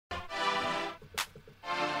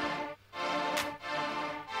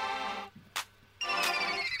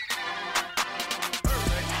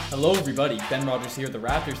Hello everybody, Ben Rogers here, the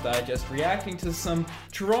Raptors Digest, reacting to some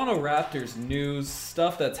Toronto Raptors news,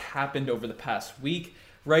 stuff that's happened over the past week.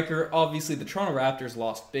 Riker, obviously the Toronto Raptors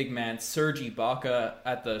lost big man Serge Ibaka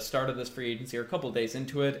at the start of this free agency, or a couple of days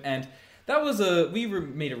into it, and that was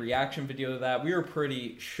made a reaction video to that. We were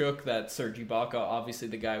pretty shook that Serge Ibaka, obviously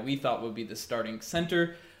the guy we thought would be the starting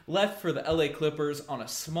center, left for the LA Clippers on a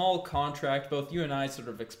small contract. Both you and I sort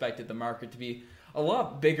of expected the market to be a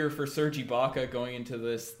lot bigger for Serge Ibaka going into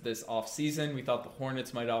this offseason. We thought the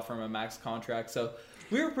Hornets might offer him a max contract. So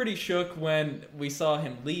we were pretty shook when we saw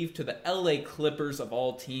him leave to the LA Clippers of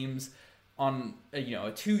all teams on a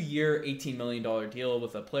 2-year, $18 million deal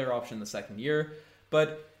with a player option the second year.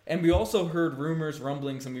 And we also heard rumors,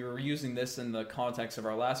 rumblings, and we were using this in the context of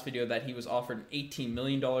our last video, that he was offered an $18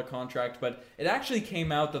 million contract, but it actually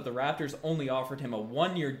came out that the Raptors only offered him a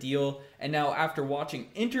 1-year deal, and now after watching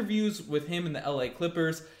interviews with him in the LA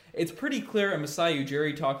Clippers, it's pretty clear, and Masai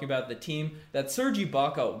Ujiri talking about the team, that Serge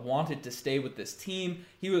Ibaka wanted to stay with this team.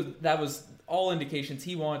 That was all indications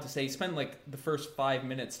he wanted to stay. He spent like the first 5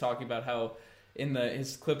 minutes talking about how in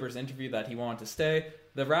his Clippers interview that he wanted to stay.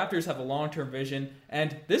 The Raptors have a long-term vision,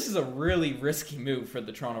 and this is a really risky move for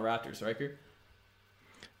the Toronto Raptors, Riker.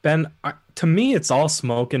 Ben, to me, it's all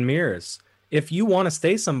smoke and mirrors. If you want to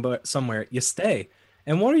stay somewhere, you stay.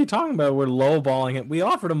 And what are you talking about? We're lowballing it. We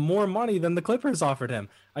offered him more money than the Clippers offered him.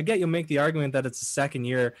 I get you'll make the argument that it's a second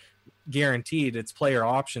year guaranteed. It's player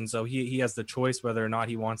option, so he has the choice whether or not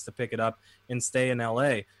he wants to pick it up and stay in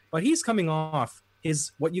LA. But he's coming off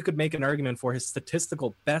what you could make an argument for his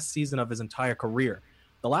statistical best season of his entire career.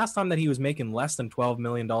 The last time that he was making less than $12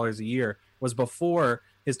 million a year was before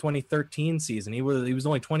his 2013 season. He was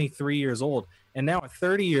only 23 years old. And now at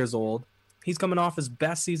 30 years old, he's coming off his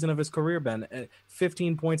best season of his career, Ben.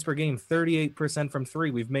 15 points per game, 38% from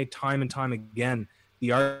three. We've made time and time again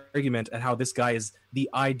the argument at how this guy is the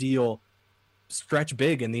ideal stretch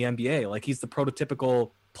big in the NBA. Like, he's the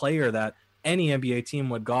prototypical player that any NBA team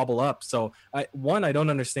would gobble up. So, I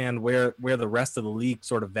don't understand where the rest of the league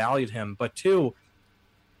sort of valued him. But two,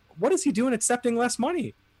 what is he doing accepting less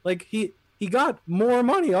money? Like, he got more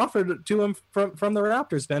money offered to him from the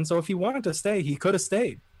Raptors, Ben. So if he wanted to stay, he could have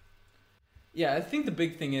stayed. Yeah, I think the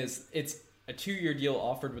big thing is it's a 2-year deal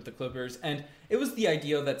offered with the Clippers, and it was the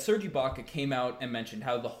idea that Serge Ibaka came out and mentioned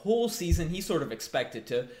how the whole season he sort of expected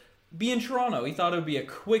to be in Toronto. He thought it would be a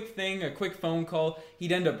quick thing, a quick phone call.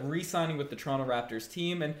 He'd end up re-signing with the Toronto Raptors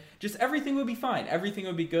team, and just everything would be fine. Everything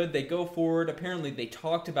would be good. They go forward. Apparently, they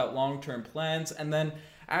talked about long-term plans, and then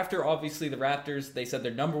after, obviously, the Raptors, they said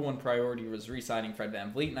their number one priority was re-signing Fred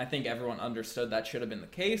VanVleet, and I think everyone understood that should have been the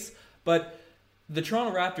case. But the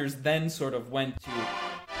Toronto Raptors then sort of went to...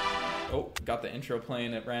 Oh, got the intro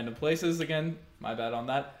playing at random places again. My bad on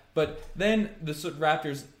that. But then the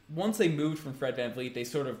Raptors, once they moved from Fred VanVleet, they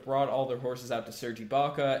sort of brought all their horses out to Serge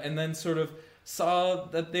Ibaka, and then sort of saw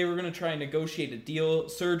that they were going to try and negotiate a deal.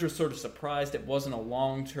 Serge was sort of surprised it wasn't a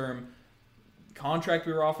long-term contract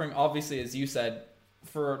we were offering. Obviously, as you said,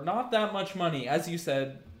 for not that much money, as you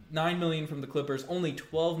said, $9 million from the Clippers, only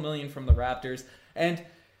 $12 million from the Raptors, and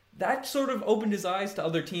that sort of opened his eyes to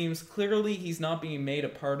other teams. Clearly, he's not being made a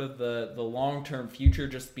part of the long-term future,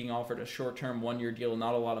 just being offered a short-term 1-year deal,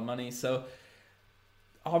 not a lot of money. So,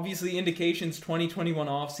 obviously, indications, 2021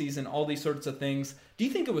 offseason, all these sorts of things. Do you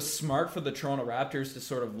think it was smart for the Toronto Raptors to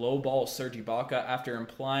sort of lowball Serge Ibaka after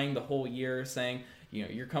implying the whole year, saying,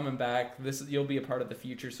 you're coming back, you'll be a part of the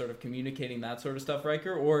future, sort of communicating that sort of stuff,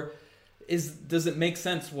 Riker? Or does it make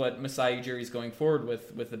sense what Masai Ujiri is going forward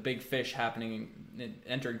with the big fish happening,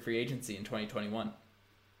 entering free agency in 2021?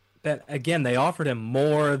 That, again, they offered him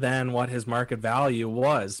more than what his market value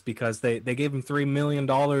was, because they gave him $3 million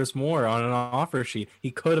more on an offer sheet.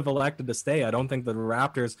 He could have elected to stay. I don't think the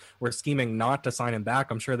Raptors were scheming not to sign him back.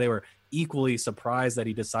 I'm sure they were equally surprised that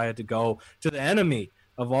he decided to go to the enemy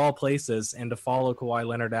of all places and to follow Kawhi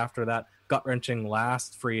Leonard after that gut-wrenching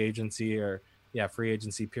last free agency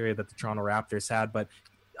period that the Toronto Raptors had. But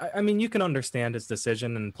I mean, you can understand his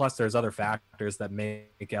decision, and plus there's other factors that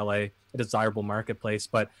make LA a desirable marketplace.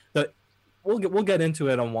 But we'll get into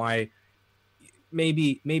it on why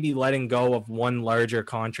maybe letting go of one larger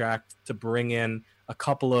contract to bring in a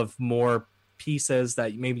couple of more pieces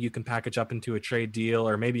that maybe you can package up into a trade deal,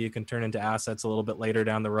 or maybe you can turn into assets a little bit later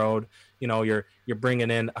down the road. You're bringing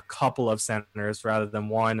in a couple of centers rather than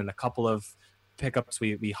one, and a couple of pickups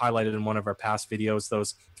we highlighted in one of our past videos,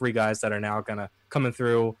 those 3 guys that are now coming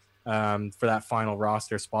through for that final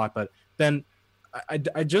roster spot. But then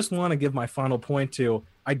I just want to give my final point to,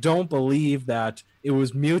 I don't believe that it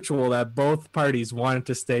was mutual that both parties wanted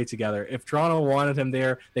to stay together. If Toronto wanted him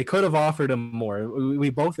there, they could have offered him more. We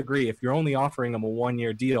both agree, if you're only offering him a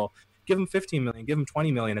 1-year deal, give him 15 million, give him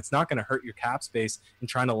 20 million. It's not going to hurt your cap space in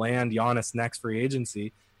trying to land Giannis next free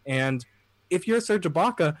agency. And if you're Serge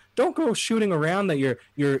Ibaka, don't go shooting around that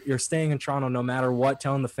you're staying in Toronto no matter what,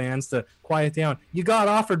 telling the fans to quiet down. You got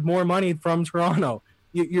offered more money from Toronto.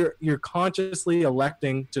 You're consciously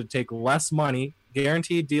electing to take less money,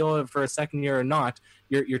 guaranteed deal for a second year or not.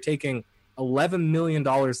 You're taking $11 million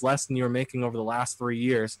less than you were making over the last 3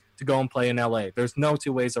 years to go and play in LA. There's no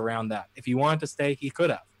two ways around that. If he wanted to stay, he could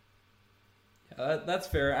have. That's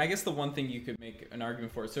fair. I guess the one thing you could make an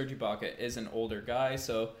argument for, Serge Ibaka is an older guy,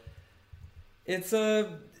 so it's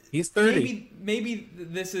he's 30. Maybe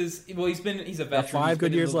this is, well, he's a veteran. 5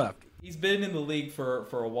 good years left. He's been in the league for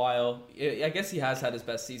a while. I guess he has had his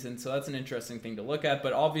best season, so that's an interesting thing to look at.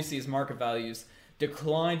 But obviously his market values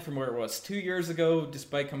declined from where it was 2 years ago,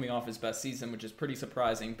 despite coming off his best season, which is pretty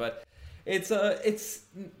surprising. But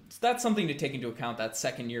that's something to take into account, that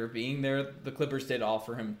second year being there. The Clippers did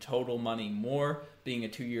offer him total money more, being a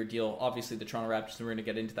 2-year deal. Obviously the Toronto Raptors, we're going to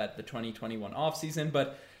get into that, the 2021 offseason.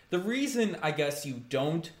 But the reason, I guess, you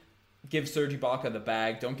don't give Serge Ibaka the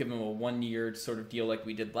bag, don't give him a 1-year sort of deal like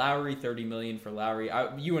we did Lowry, $30 million for Lowry.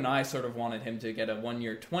 You and I sort of wanted him to get a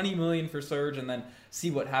 1-year $20 million for Serge and then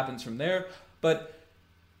see what happens from there. But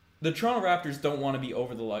the Toronto Raptors don't want to be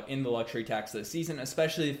in the luxury tax this season,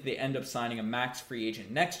 especially if they end up signing a max free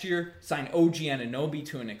agent next year, sign OG Anunoby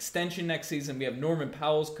to an extension next season. We have Norman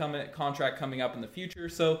Powell's contract coming up in the future.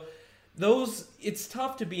 So it's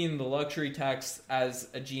tough to be in the luxury tax as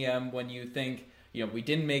a GM when you think, we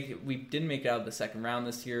didn't make it out of the second round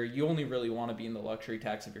this year. You only really want to be in the luxury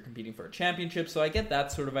tax if you're competing for a championship. So I get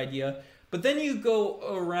that sort of idea. But then you go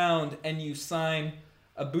around and you sign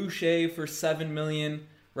a Boucher for $7 million,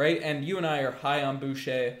 right? And you and I are high on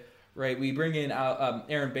Boucher, right? We bring in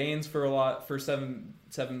Aaron Baines for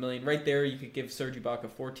 $7 million. Right there, you could give Serge Ibaka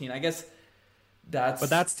 14. I guess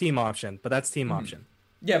that's team option. Option.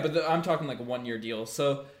 Yeah, but I'm talking like a 1-year deal.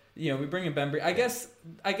 So, we bring in Ben. I guess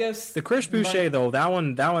the Chris Boucher though, that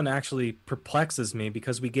one actually perplexes me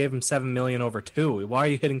because we gave him $7 million over 2. Why are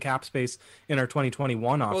you hitting cap space in our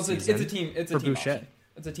 2021 offseason? Well, it's a team Boucher option.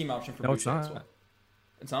 It's a team option for no, Boucher. It's not. As well.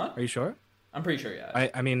 It's not? Are you sure? I'm pretty sure. Yeah.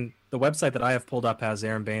 I mean, the website that I have pulled up has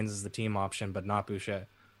Aaron Baines as the team option, but not Boucher.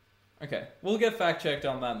 Okay, we'll get fact checked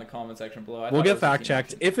on that in the comment section below. We'll get fact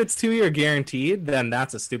checked. If it's 2-year guaranteed, then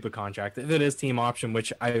that's a stupid contract. If it is team option,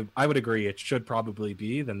 which I would agree it should probably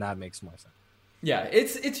be, then that makes more sense. Yeah,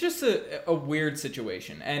 it's just a weird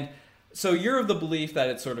situation, and so you're of the belief that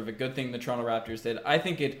it's sort of a good thing the Toronto Raptors did. I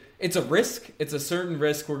think it's a risk. It's a certain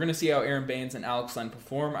risk. We're going to see how Aaron Baines and Alex Len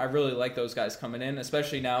perform. I really like those guys coming in,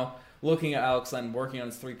 especially now looking at Alex Len working on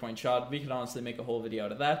his 3-point shot. We could honestly make a whole video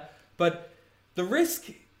out of that, but the risk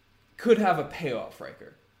could have a payoff,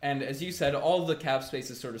 Riker. And as you said, all the cap space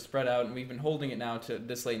is sort of spread out, and we've been holding it now to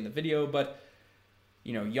this late in the video. But,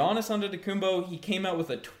 Giannis Antetokounmpo, he came out with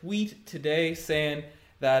a tweet today saying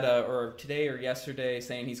that, or today or yesterday,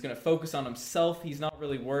 saying he's going to focus on himself. He's not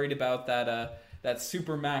really worried about that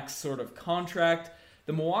Supermax sort of contract.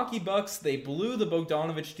 The Milwaukee Bucks, they blew the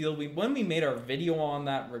Bogdanovich deal. When we made our video on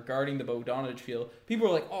that regarding the Bogdanovich deal, people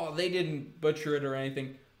were like, oh, they didn't butcher it or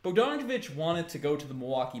anything. Bogdanovich wanted to go to the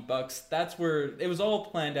Milwaukee Bucks. That's where it was all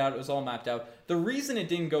planned out. It was all mapped out. The reason it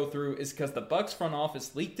didn't go through is because the Bucks front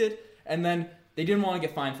office leaked it, and then they didn't want to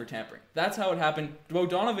get fined for tampering. That's how it happened.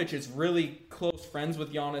 Bogdanovich is really close friends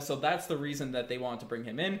with Giannis, so that's the reason that they wanted to bring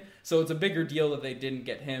him in. So it's a bigger deal that they didn't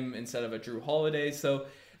get him instead of a Drew Holiday. So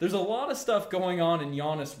there's a lot of stuff going on in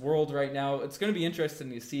Giannis' world right now. It's going to be interesting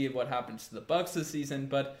to see what happens to the Bucks this season,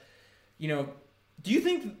 but, do you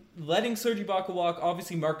think letting Serge Ibaka walk,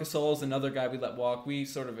 obviously Marc Gasol is another guy we let walk. We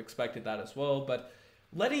sort of expected that as well. But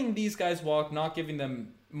letting these guys walk, not giving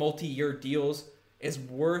them multi-year deals, is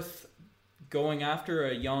worth going after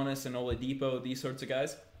a Giannis and Oladipo, these sorts of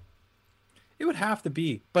guys? It would have to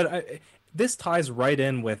be. But this ties right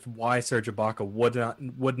in with why Serge Ibaka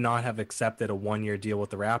would not have accepted a 1-year deal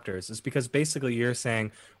with the Raptors. It's because basically you're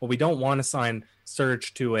saying, well, we don't want to sign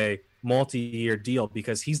Serge to a multi-year deal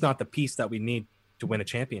because he's not the piece that we need to win a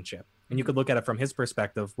championship. And you could look at it from his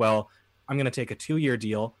perspective. Well, I'm going to take a 2-year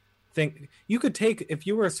deal. If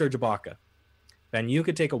you were a Serge Ibaka, then you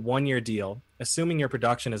could take a 1-year deal, assuming your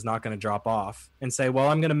production is not going to drop off, and say,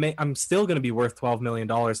 well, I'm still going to be worth $12 million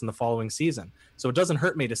in the following season. So it doesn't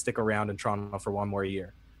hurt me to stick around in Toronto for 1 more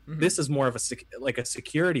year. This is more of a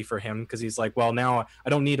security for him because he's like, well, now I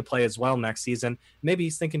don't need to play as well next season. Maybe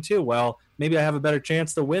he's thinking too, well, maybe I have a better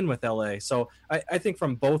chance to win with LA. So I think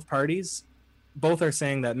from both parties, both are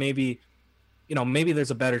saying that maybe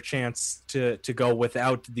there's a better chance to go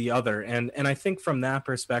without the other. And I think from that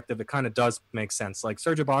perspective, it kind of does make sense. Like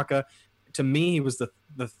Serge Ibaka, to me, he was the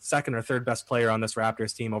second or third best player on this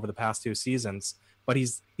Raptors team over the past 2 seasons, but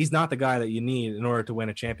he's not the guy that you need in order to win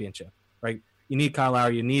a championship, right? You need Kyle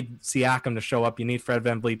Lowry, you need Siakam to show up, you need Fred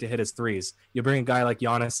VanVleet to hit his threes. You bring a guy like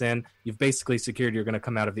Giannis in, you've basically secured you're going to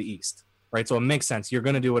come out of the East, right? So it makes sense. You're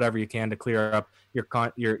going to do whatever you can to clear up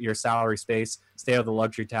your salary space, stay out of the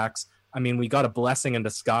luxury tax. I mean, we got a blessing in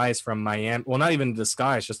disguise from Miami. Well, not even in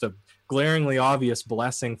disguise, just a glaringly obvious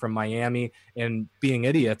blessing from Miami in being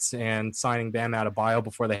idiots and signing Bam Adebayo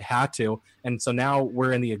before they had to. And so now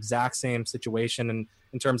we're in the exact same situation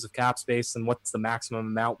in terms of cap space and what's the maximum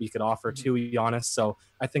amount we could offer to Giannis. So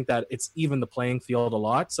I think that it's even the playing field a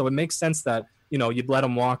lot. So it makes sense that, you'd let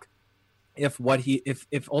him walk if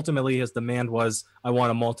ultimately his demand was, I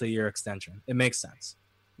want a multi-year extension. It makes sense.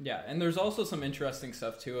 Yeah, and there's also some interesting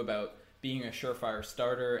stuff too about being a surefire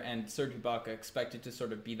starter, and Serge Ibaka expected to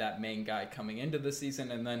sort of be that main guy coming into the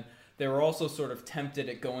season, and then they were also sort of tempted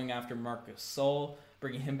at going after Marc Gasol,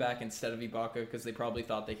 bringing him back instead of Ibaka because they probably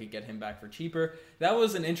thought they could get him back for cheaper. That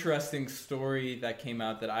was an interesting story that came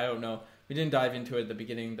out that I don't know. We didn't dive into it at the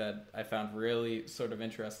beginning that I found really sort of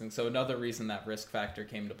interesting. So another reason that risk factor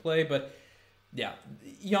came to play. But yeah,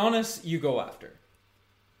 Giannis, you go after.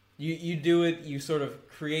 You do it, you sort of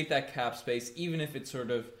create that cap space, even if it's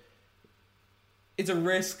sort of, it's a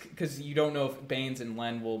risk because you don't know if Baines and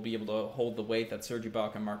Len will be able to hold the weight that Serge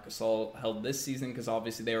Ibaka and Marc Gasol held this season, because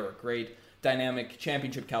obviously they were a great dynamic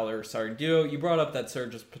championship caliber starting duo. You brought up that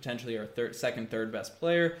Serge is potentially our third best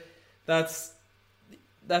player. That's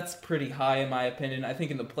pretty high in my opinion. I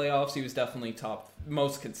think in the playoffs he was definitely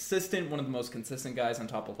most consistent, one of the most consistent guys on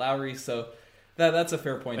top of Lowry. So that's a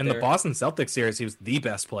fair point. In the Boston Celtics series, he was the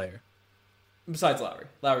best player. Besides Lowry.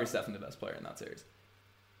 Lowry's definitely the best player in that series.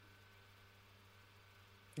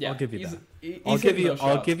 Yeah, I'll give you that.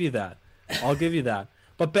 I'll give you that.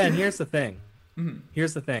 But Ben, here's the thing.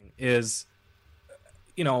 Here's the thing is,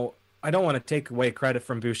 I don't want to take away credit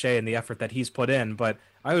from Boucher and the effort that he's put in, but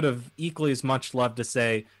I would have equally as much loved to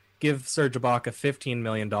say, give Serge Ibaka $15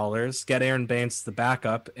 million, get Aaron Baines the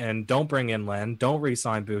backup, and don't bring in Len, don't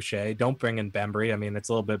re-sign Boucher, don't bring in Bembry. I mean, it's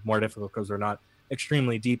a little bit more difficult because we're not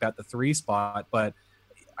extremely deep at the 3 spot, but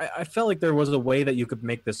I felt like there was a way that you could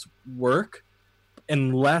make this work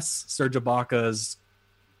unless Serge Ibaka's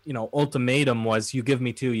ultimatum was, you give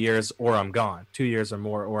me 2 years or I'm gone, 2 years or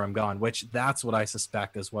more or I'm gone, which that's what I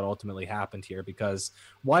suspect is what ultimately happened here. Because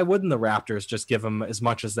why wouldn't the Raptors just give him as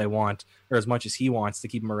much as they want, or as much as he wants, to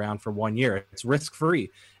keep him around for 1 year? It's risk free.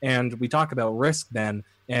 And we talk about risk then,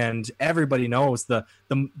 and everybody knows the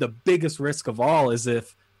biggest risk of all is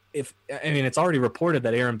if it's already reported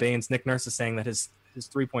that Aaron Baines, Nick Nurse is saying that his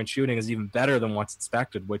 3-point shooting is even better than what's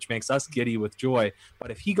expected, which makes us giddy with joy. But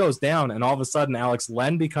if he goes down and all of a sudden Alex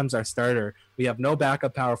Len becomes our starter, we have no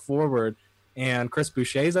backup power forward, and Chris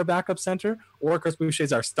Boucher is our backup center, or Chris Boucher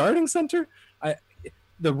is our starting center,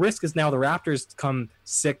 the risk is now the Raptors come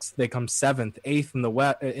 6th, they come 7th,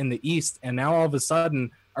 8th in the East, and now all of a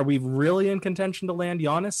sudden, are we really in contention to land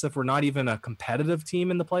Giannis if we're not even a competitive team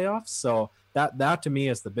in the playoffs? So that to me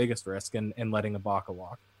is the biggest risk in letting Ibaka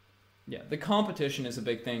walk. Yeah, the competition is a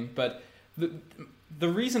big thing, but the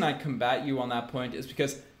reason I combat you on that point is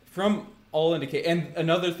because from all indicate, and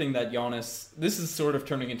another thing that Giannis, this is sort of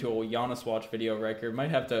turning into a Giannis watch video record. Might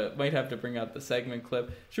have to bring out the segment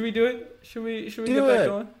clip. Should we do it? Should we get that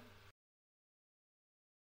going?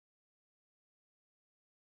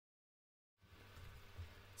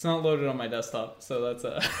 It's not loaded on my desktop, so that's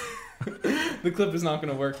the clip is not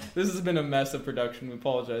going to work. This has been a mess of production. We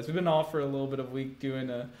apologize. We've been off for a little bit of a week doing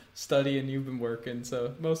a study, and you've been working,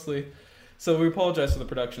 so we apologize for the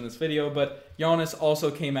production of this video. But Giannis also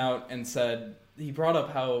came out and said, he brought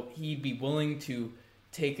up how he'd be willing to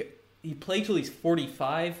play till he's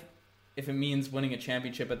 45 if it means winning a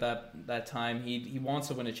championship at that time. He wants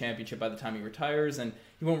to win a championship by the time he retires, and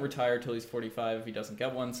he won't retire till he's 45 if he doesn't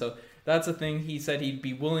get one. So that's a thing. He said he'd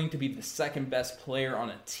be willing to be the second best player on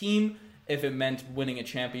a team if it meant winning a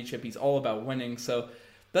championship. He's all about winning. So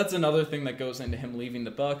that's another thing that goes into him leaving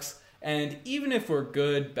the Bucks. And even if we're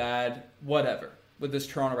good, bad, whatever with this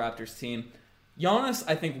Toronto Raptors team, Giannis,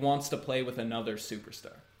 I think, wants to play with another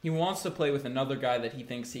superstar. He wants to play with another guy that he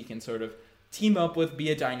thinks he can sort of team up with, be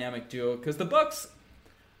a dynamic duo, because the Bucks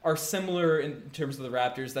are similar in terms of the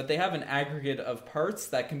Raptors, that they have an aggregate of parts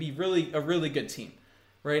that can be a really good team.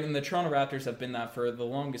 right? And the Toronto Raptors have been that for the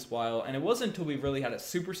longest while. And it wasn't until we really had a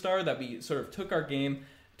superstar that we sort of took our game,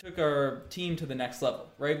 took our team to the next level,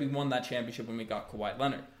 right? We won that championship when we got Kawhi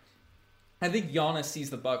Leonard. I think Giannis sees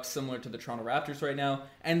the Bucks similar to the Toronto Raptors right now.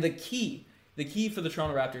 And the key for the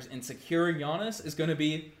Toronto Raptors in securing Giannis is going to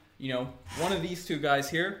be, one of these two guys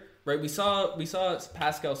here, right? We saw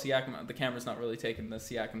Pascal Siakam. The camera's not really taking the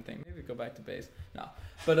Siakam thing. Maybe go back to base. No.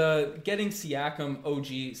 But getting Siakam,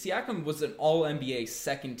 OG. Siakam was an All-NBA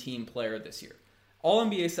second-team player this year.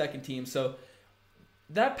 All-NBA second team. So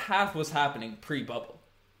that path was happening pre-bubble.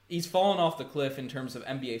 He's fallen off the cliff in terms of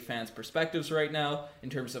NBA fans' perspectives right now, in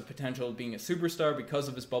terms of potential of being a superstar because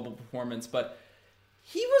of his bubble performance. But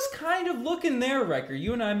he was kind of looking there, Riker.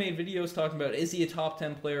 You and I made videos talking about, is he a top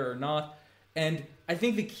 10 player or not? And I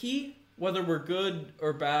think the key, whether we're good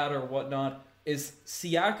or bad or whatnot, is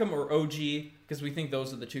Siakam or OG, because we think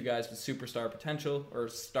those are the two guys with superstar potential or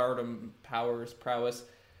stardom prowess.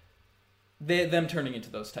 Them turning into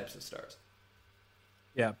those types of stars.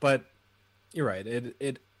 Yeah, but you're right.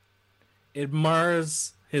 It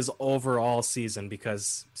mars his overall season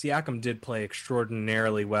because Siakam did play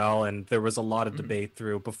extraordinarily well, and there was a lot of debate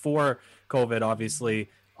through before COVID, obviously,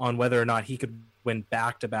 on whether or not he could win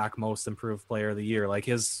back-to-back most improved player of the year. Like,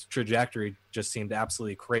 his trajectory just seemed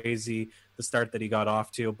absolutely crazy, the start that he got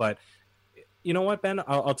off to. But you know what, Ben?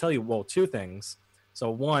 I'll tell you, well, two things. So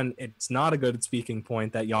one, it's not a good speaking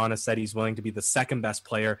point that Giannis said he's willing to be the second best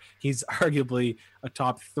player. He's arguably a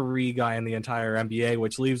top 3 guy in the entire NBA,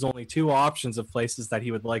 which leaves only 2 options of places that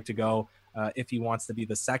he would like to go if he wants to be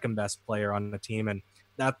the second best player on the team. And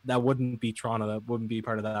that wouldn't be Toronto. That wouldn't be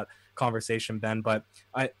part of that conversation, Ben. But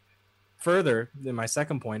further, in my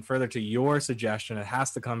second point, further to your suggestion, it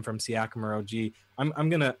has to come from Siakam or OG. I'm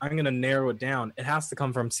gonna narrow it down. It has to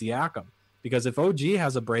come from Siakam. Because if OG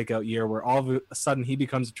has a breakout year where all of a sudden he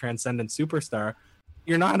becomes a transcendent superstar,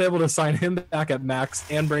 you're not able to sign him back at max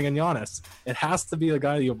and bring in Giannis. It has to be the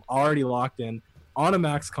guy that you've already locked in on a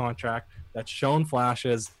max contract that's shown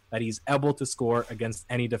flashes that he's able to score against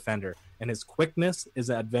any defender. And his quickness is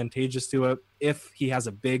advantageous to it. If he has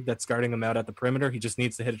a big that's guarding him out at the perimeter, he just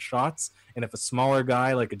needs to hit shots. And if a smaller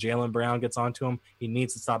guy like a Jaylen Brown gets onto him, he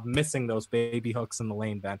needs to stop missing those baby hooks in the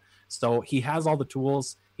lane, Ben. So he has all the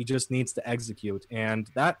tools. He just needs to execute. And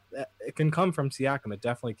that it can come from Siakam. It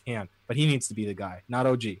definitely can. But he needs to be the guy, not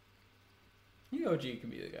OG. OG can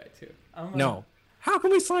be the guy, too. No. How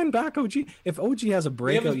can we sign back OG? If OG has a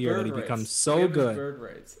breakout year that he becomes so good.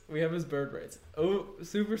 We have his bird rates. Oh,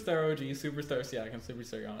 superstar OG, superstar Siakam,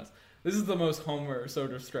 superstar Giannis. This is the most Homer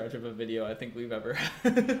sort of stretch of a video I think we've ever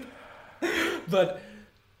had. But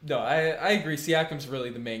no, I agree. Siakam's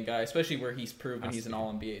really the main guy, especially where he's proven he's an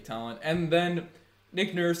All-NBA talent. And then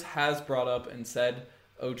Nick Nurse has brought up and said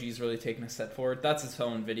OG's really taken a step forward. That's his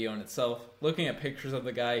own video in itself. Looking at pictures of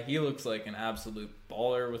the guy, he looks like an absolute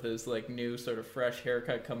baller with his like new sort of fresh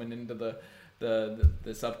haircut coming into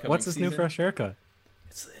this upcoming What's his season. New fresh haircut?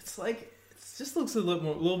 It's like it just looks a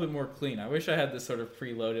little bit more clean. I wish I had this sort of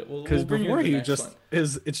preloaded. Because before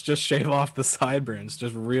it's just shave off the sideburns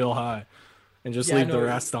just real high and just leave the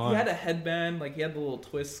rest on. He had a headband, like he had the little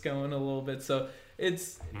twists going a little bit, so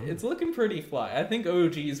it's looking pretty fly. I think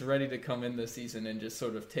OG is ready to come in this season and just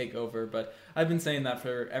sort of take over, but I've been saying that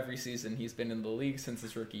for every season he's been in the league since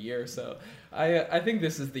his rookie year, so I think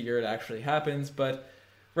this is the year it actually happens. But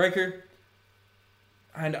Riker,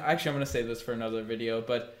 and actually I'm going to say this for another video,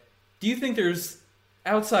 but do you think there's,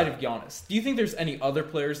 outside of Giannis, do you think there's any other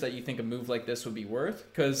players that you think a move like this would be worth?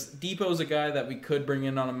 Because Depot's a guy that we could bring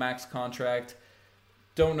in on a max contract.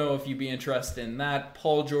 Don't know if you'd be interested in that.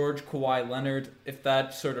 Paul George, Kawhi Leonard, if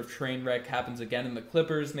that sort of train wreck happens again in the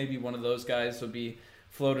Clippers, maybe one of those guys would be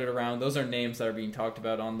floated around. Those are names that are being talked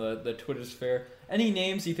about on the Twitter sphere. Any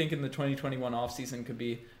names you think in the 2021 offseason could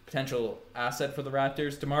be potential asset for the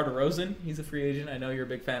Raptors? DeMar DeRozan, he's a free agent. I know you're a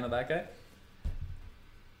big fan of that guy.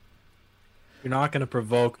 You're not going to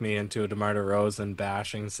provoke me into a DeMar DeRozan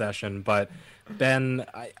bashing session, but Ben,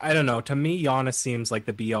 I don't know. To me, Giannis seems like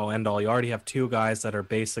the be-all, end-all. You already have 2 guys that are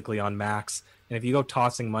basically on max, and if you go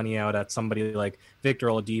tossing money out at somebody like Victor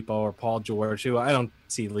Oladipo or Paul George, who I don't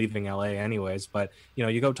see leaving LA anyways, but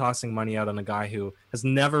you go tossing money out on a guy who has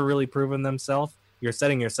never really proven themselves, you're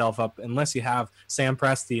setting yourself up. Unless you have Sam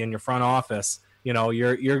Presti in your front office,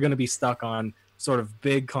 you're going to be stuck on sort of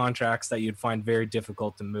big contracts that you'd find very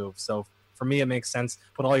difficult to move. So for me, it makes sense.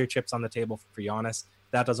 Put all your chips on the table for Giannis.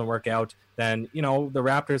 If that doesn't work out, then, the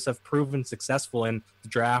Raptors have proven successful in the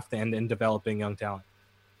draft and in developing young talent.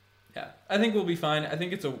 Yeah, I think we'll be fine. I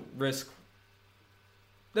think it's a risk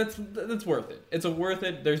that's worth it. It's worth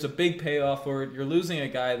it. There's a big payoff for it. You're losing a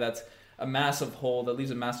guy that's a massive hole that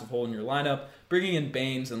leaves a massive hole in your lineup. Bringing in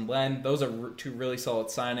Baines and Len, those are two really solid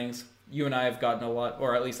signings. You and I have gotten a lot,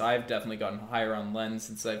 or at least I've definitely gotten higher on Len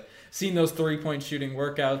since I've seen those 3-point shooting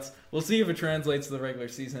workouts. We'll see if it translates to the regular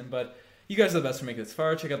season, but you guys are the best for making this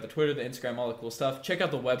far. Check out the Twitter, the Instagram, all the cool stuff. Check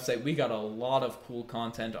out the website. We got a lot of cool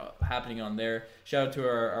content happening on there. Shout out to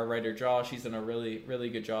our writer, Josh. He's done a really, really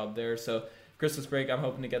good job there. So Christmas break, I'm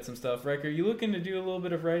hoping to get some stuff. Rick, are you looking to do a little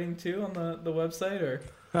bit of writing too on the website? Or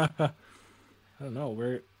I don't know.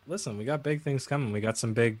 We got big things coming. We got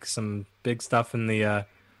some big stuff in the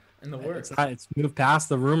works. It's moved past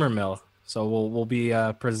the rumor mill. So we'll be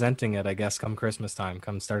presenting it, I guess, come Christmas time,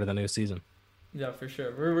 come start of the new season. Yeah, for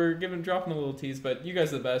sure. We're dropping a little tease, but you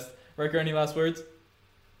guys are the best. Riker, any last words?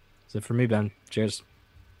 That's it for me, Ben. Cheers.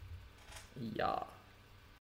 Yeah.